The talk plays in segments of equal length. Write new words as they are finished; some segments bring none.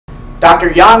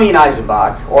Dr. Jamin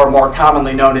Eisenbach, or more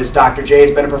commonly known as Dr. J, has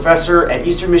been a professor at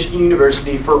Eastern Michigan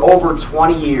University for over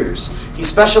 20 years. He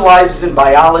specializes in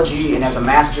biology and has a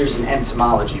master's in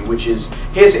entomology, which is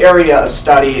his area of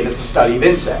study, and it's the study of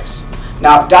insects.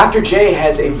 Now, Dr. J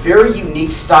has a very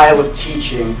unique style of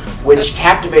teaching which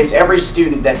captivates every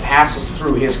student that passes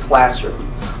through his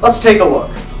classroom. Let's take a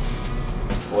look.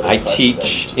 I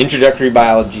teach introductory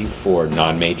biology for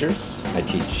non-majors, I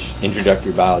teach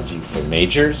introductory biology for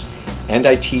majors, and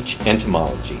I teach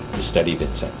entomology, the study of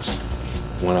insects.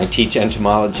 When I teach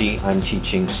entomology, I'm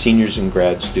teaching seniors and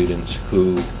grad students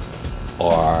who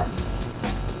are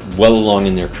well along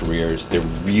in their careers. They're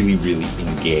really, really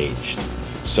engaged.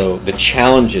 So the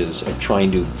challenges of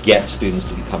trying to get students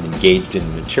to become engaged in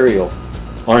the material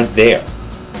aren't there.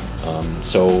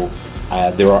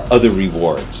 There are other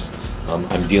rewards.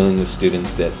 I'm dealing with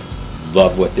students that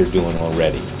love what they're doing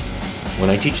already. When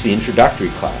I teach the introductory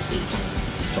classes,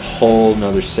 it's a whole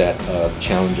nother set of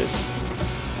challenges.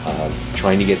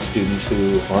 Trying to get students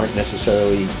who aren't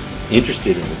necessarily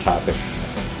interested in the topic,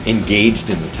 engaged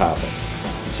in the topic.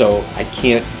 So I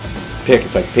can't pick,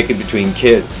 it's like picking between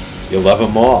kids. You love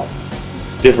them all,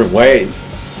 different ways.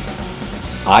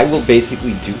 I will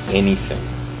basically do anything,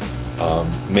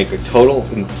 make a total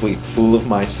and complete fool of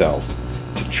myself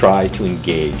to try to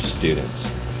engage students.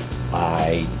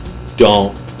 I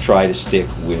don't try to stick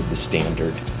with the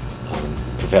standard.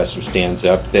 Professor stands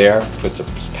up there, puts a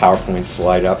PowerPoint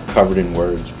slide up covered in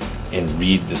words, and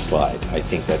read the slide. I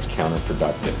think that's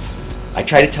counterproductive. I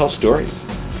try to tell stories.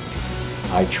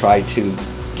 I try to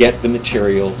get the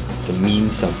material to mean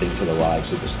something to the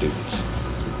lives of the students.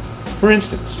 For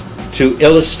instance, to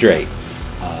illustrate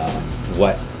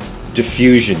what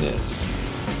diffusion is,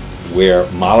 where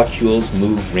molecules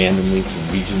move randomly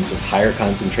from regions of higher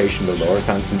concentration to lower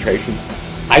concentrations,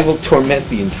 I will torment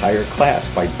the entire class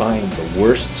by buying the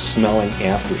worst smelling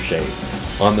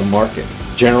aftershave on the market.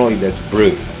 Generally that's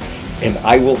Brood. And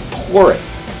I will pour it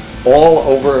all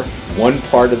over one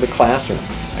part of the classroom,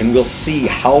 and we'll see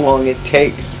how long it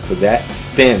takes for that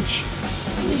stench,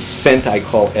 scent I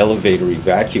call elevator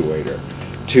evacuator,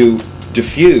 to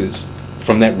diffuse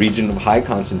from that region of high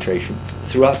concentration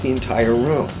throughout the entire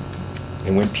room.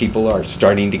 And when people are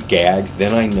starting to gag,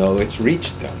 then I know it's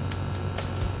reached them.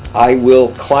 I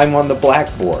will climb on the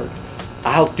blackboard.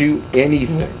 I'll do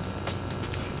anything.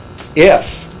 If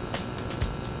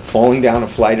falling down a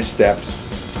flight of steps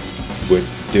would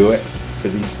do it for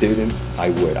these students, I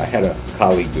would. I had a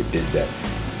colleague who did that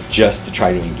just to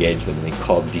try to engage them, and they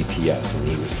called DPS, and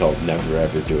he was told never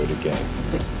ever do it again.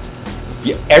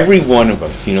 Yeah, every one of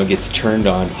us, gets turned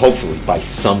on, hopefully, by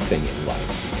something in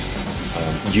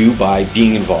life. You by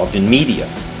being involved in media.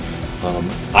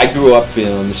 I grew up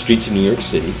on the streets of New York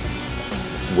City,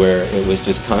 where it was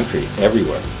just concrete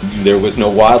everywhere. There was no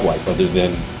wildlife other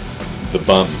than the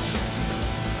bums.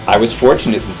 I was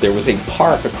fortunate that there was a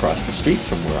park across the street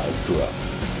from where I grew up.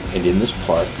 And in this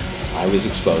park, I was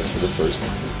exposed for the first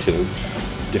time to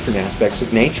different aspects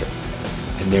of nature.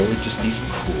 And there were just these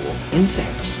cool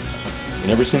insects.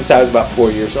 And ever since I was about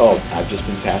 4 years old, I've just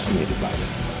been fascinated by them.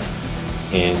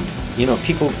 And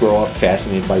people grow up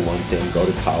fascinated by one thing, go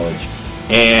to college,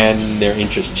 and their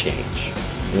interests change.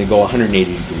 And they go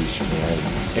 180 degrees from there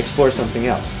and explore something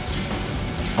else.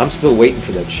 I'm still waiting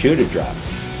for that shoe to drop.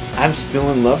 I'm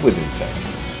still in love with insects.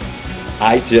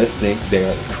 I just think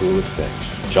they're the coolest thing.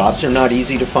 Jobs are not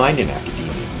easy to find in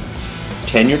academia.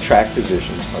 Tenure track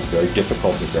positions are very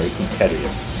difficult and very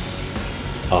competitive.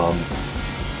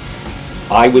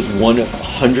 I was one of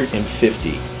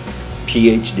 150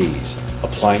 PhDs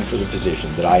applying for the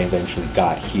position that I eventually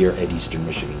got here at Eastern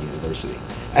Michigan University.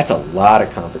 That's a lot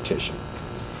of competition.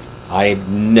 I've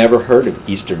never heard of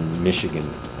Eastern Michigan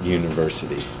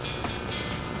University,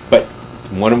 but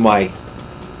one of my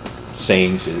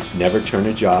sayings is never turn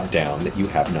a job down that you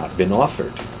have not been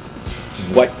offered.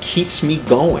 What keeps me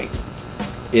going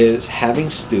is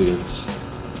having students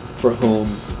for whom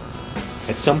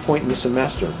at some point in the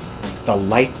semester the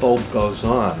light bulb goes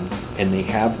on and they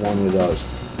have one of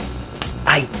those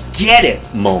I get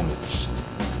it moments.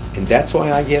 And that's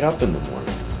why I get up in the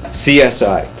morning.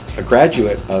 CSI, a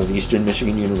graduate of Eastern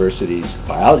Michigan University's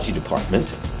biology department,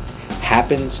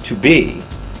 happens to be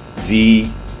the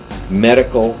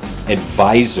medical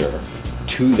advisor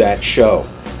to that show.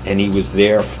 And he was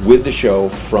there with the show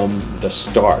from the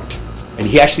start. And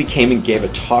he actually came and gave a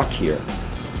talk here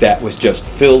that was just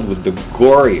filled with the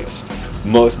goriest,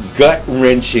 most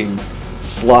gut-wrenching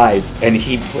slides, and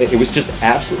it was just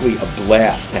absolutely a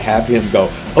blast to have him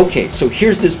go, okay, so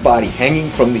here's this body hanging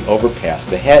from the overpass,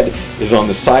 the head is on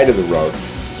the side of the road,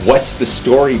 what's the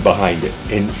story behind it?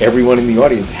 And everyone in the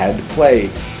audience had to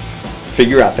play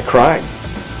figure out the crime.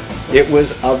 It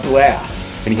was a blast,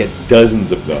 and he had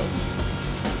dozens of those.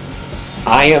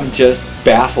 I am just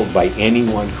baffled by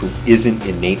anyone who isn't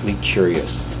innately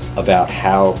curious about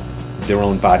how their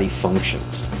own body functions,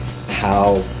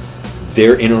 how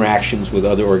their interactions with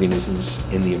other organisms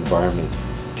in the environment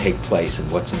take place and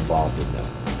what's involved in them.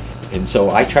 And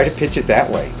so I try to pitch it that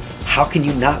way. How can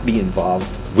you not be involved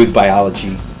with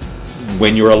biology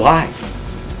when you're alive?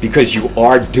 Because you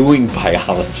are doing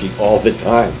biology all the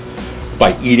time.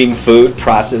 By eating food,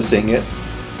 processing it.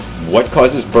 What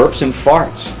causes burps and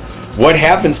farts? What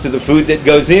happens to the food that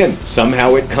goes in?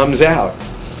 Somehow it comes out.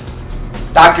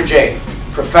 Dr. J,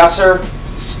 professor,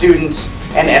 student,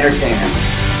 and entertainer.